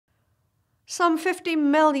Some 50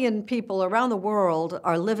 million people around the world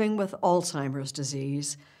are living with Alzheimer's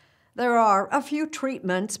disease. There are a few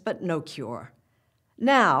treatments, but no cure.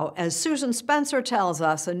 Now, as Susan Spencer tells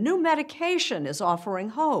us, a new medication is offering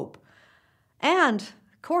hope and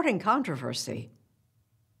courting controversy.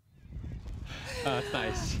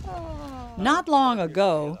 Nice. Not long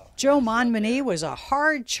ago, Joe Monmany was a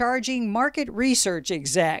hard-charging market research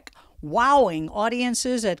exec, wowing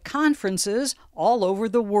audiences at conferences all over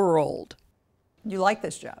the world. You like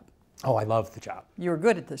this job? Oh, I love the job. You were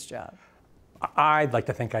good at this job. I'd like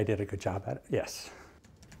to think I did a good job at it, yes.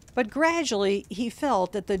 But gradually, he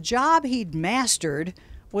felt that the job he'd mastered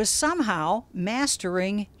was somehow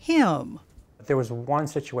mastering him. There was one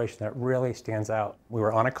situation that really stands out. We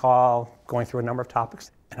were on a call, going through a number of topics,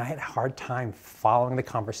 and I had a hard time following the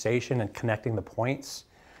conversation and connecting the points.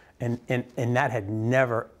 And that had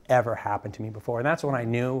never, ever happened to me before. And that's when I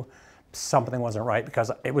knew something wasn't right,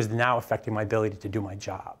 because it was now affecting my ability to do my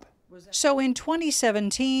job. So in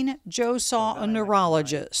 2017, Joe saw a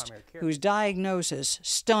neurologist whose diagnosis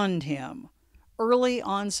stunned him: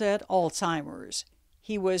 early-onset Alzheimer's.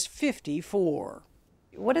 He was 54.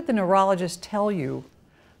 What did the neurologist tell you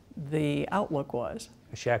the outlook was?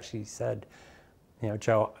 She actually said,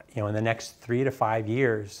 Joe, in the next 3 to 5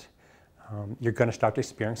 years, you're going to start to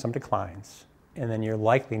experience some declines, and then you're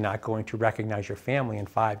likely not going to recognize your family in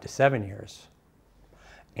 5 to 7 years.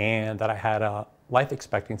 And that I had a life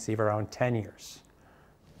expectancy of around 10 years.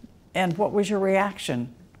 And what was your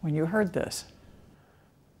reaction when you heard this?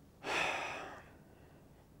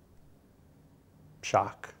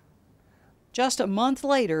 Shock. Just a month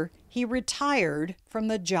later, he retired from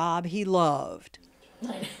the job he loved.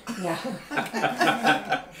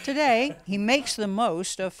 Today, he makes the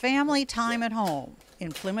most of family time at home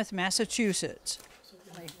in Plymouth, Massachusetts.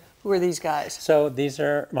 Who are these guys? So these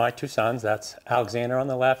are my 2 sons. That's Alexander on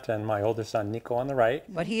the left and my older son, Nico, on the right.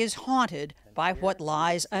 But he is haunted by what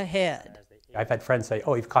lies ahead. I've had friends say,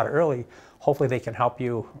 oh, you've caught it early. Hopefully they can help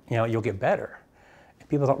you, you'll get better. And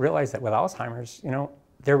people don't realize that with Alzheimer's,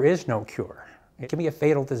 there is no cure. It can be a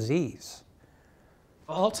fatal disease.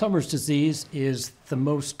 Alzheimer's disease is the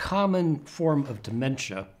most common form of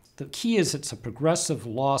dementia. The key is it's a progressive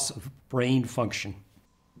loss of brain function.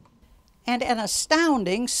 And an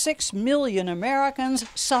astounding 6 million Americans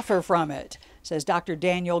suffer from it, says Dr.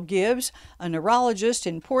 Daniel Gibbs, a neurologist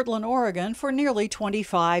in Portland, Oregon, for nearly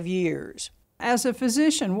 25 years. As a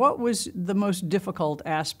physician, what was the most difficult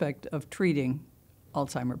aspect of treating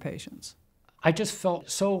Alzheimer patients? I just felt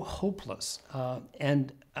so hopeless,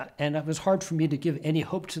 and it was hard for me to give any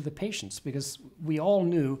hope to the patients because we all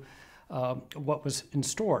knew what was in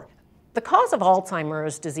store. The cause of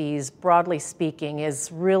Alzheimer's disease, broadly speaking,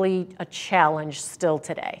 is really a challenge still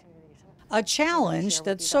today. A challenge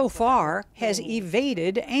that so far has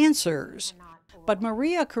evaded answers. But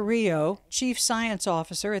Maria Carrillo, Chief Science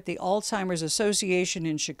Officer at the Alzheimer's Association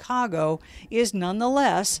in Chicago, is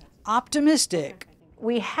nonetheless optimistic.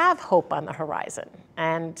 We have hope on the horizon,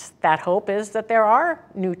 and that hope is that there are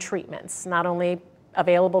new treatments, not only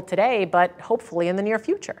available today, but hopefully in the near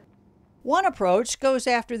future. One approach goes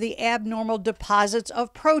after the abnormal deposits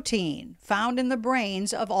of protein found in the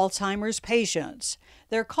brains of Alzheimer's patients.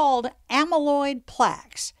 They're called amyloid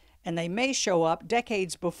plaques, and they may show up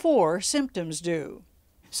decades before symptoms do.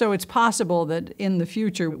 So it's possible that in the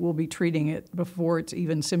future we'll be treating it before it's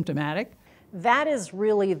even symptomatic? That is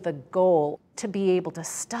really the goal, to be able to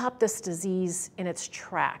stop this disease in its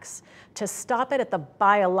tracks, to stop it at the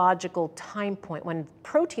biological time point when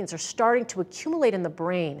proteins are starting to accumulate in the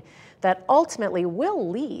brain that ultimately will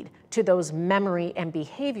lead to those memory and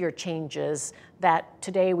behavior changes that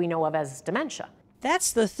today we know of as dementia.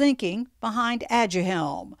 That's the thinking behind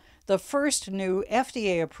Aduhelm, the first new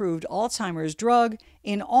FDA-approved Alzheimer's drug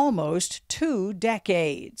in almost 2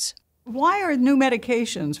 decades. Why are new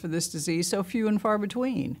medications for this disease so few and far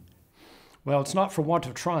between? Well, it's not for want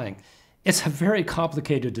of trying. It's a very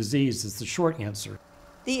complicated disease, is the short answer.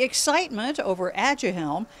 The excitement over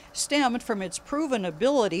Aduhelm stemmed from its proven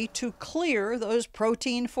ability to clear those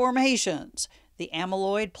protein formations, the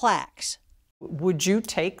amyloid plaques. Would you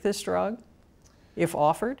take this drug if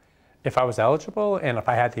offered? If I was eligible and if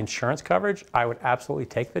I had the insurance coverage, I would absolutely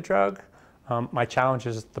take the drug. My challenge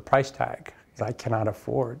is the price tag. I cannot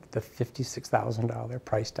afford the $56,000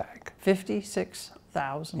 price tag.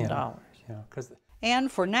 $56,000.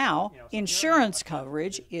 And for now, insurance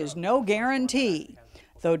coverage is no guarantee,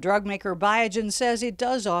 though drug maker Biogen says it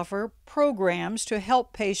does offer programs to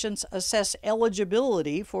help patients assess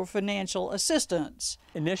eligibility for financial assistance.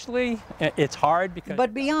 Initially, it's hard because...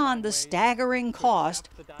 But beyond the staggering cost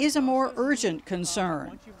is a more urgent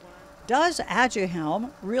concern: Does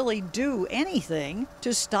Aduhelm really do anything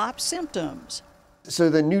to stop symptoms? So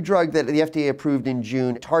the new drug that the FDA approved in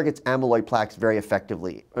June targets amyloid plaques very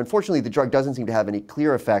effectively. Unfortunately, the drug doesn't seem to have any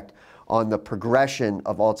clear effect on the progression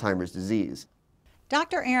of Alzheimer's disease.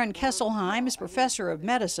 Dr. Aaron Kesselheim is professor of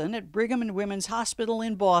medicine at Brigham and Women's Hospital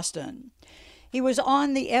in Boston. He was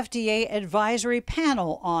on the FDA advisory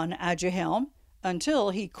panel on Aduhelm until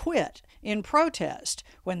he quit in protest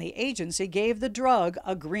when the agency gave the drug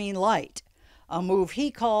a green light, a move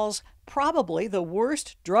he calls probably the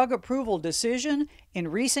worst drug approval decision in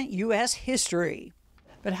recent U.S. history.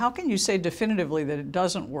 But how can you say definitively that it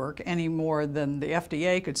doesn't work any more than the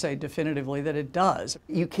FDA could say definitively that it does?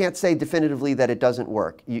 You can't say definitively that it doesn't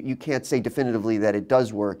work. You can't say definitively that it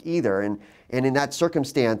does work either. And in that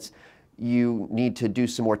circumstance, you need to do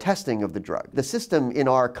some more testing of the drug. The system in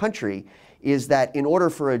our country is that in order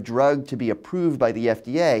for a drug to be approved by the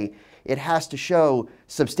FDA, it has to show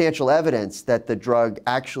substantial evidence that the drug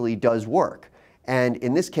actually does work. And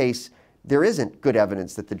in this case, there isn't good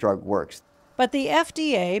evidence that the drug works. But the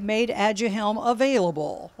FDA made Aduhelm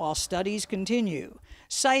available while studies continue,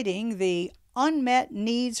 citing the unmet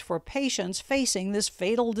needs for patients facing this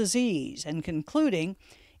fatal disease and concluding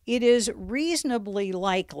it is reasonably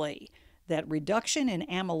likely that reduction in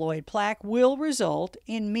amyloid plaque will result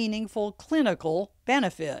in meaningful clinical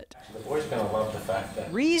benefit. The boys are going to love the fact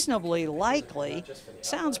that Reasonably likely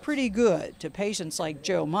sounds pretty good to patients like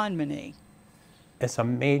Joe Monmany. it's a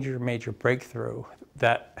major, major breakthrough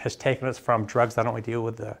that has taken us from drugs that only deal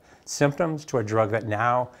with the symptoms to a drug that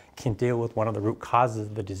now can deal with one of the root causes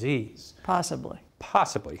of the disease. Possibly.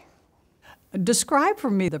 Possibly. Describe for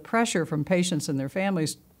me the pressure from patients and their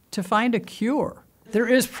families to find a cure. There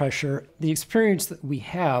is pressure. The experience that we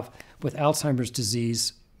have with Alzheimer's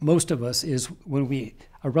disease, most of us, is when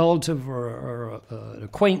a relative or an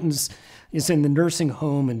acquaintance is in the nursing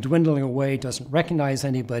home and dwindling away, doesn't recognize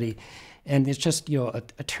anybody, and it's just a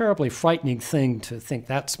terribly frightening thing to think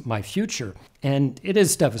that's my future, and it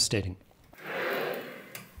is devastating.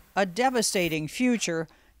 A devastating future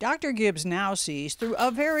Dr. Gibbs now sees through a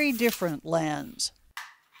very different lens.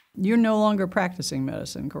 You're no longer practicing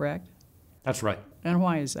medicine, correct? That's right. And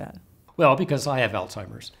why is that? Well, because I have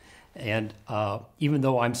Alzheimer's. And even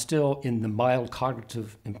though I'm still in the mild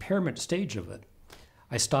cognitive impairment stage of it,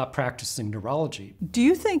 I stopped practicing neurology. Do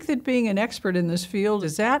you think that being an expert in this field,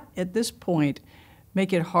 does that, at this point,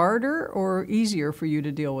 make it harder or easier for you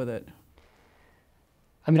to deal with it?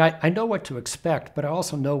 I mean, I know what to expect, but I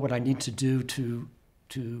also know what I need to do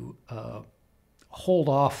to hold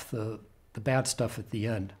off the bad stuff at the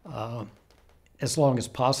end as long as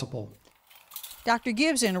possible. Dr.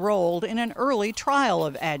 Gibbs enrolled in an early trial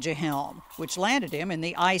of Aduhelm, which landed him in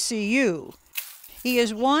the ICU. He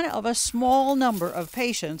is one of a small number of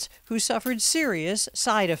patients who suffered serious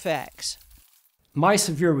side effects. My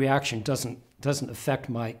severe reaction doesn't affect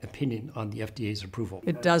my opinion on the FDA's approval.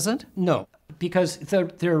 It doesn't? No, because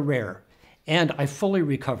they're rare, and I fully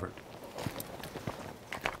recovered.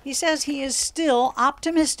 He says he is still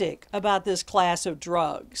optimistic about this class of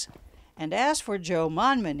drugs. And as for Joe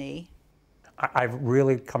Monmany, I've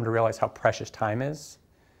really come to realize how precious time is.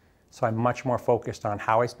 So I'm much more focused on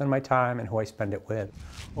how I spend my time and who I spend it with.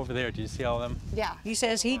 Over there, do you see all of them? Yeah. he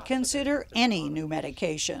says he'd consider any new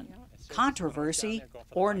medication, controversy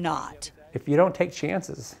or not. If you don't take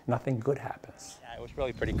chances, nothing good happens. Yeah, it was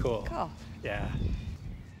really pretty cool. Oh. Yeah.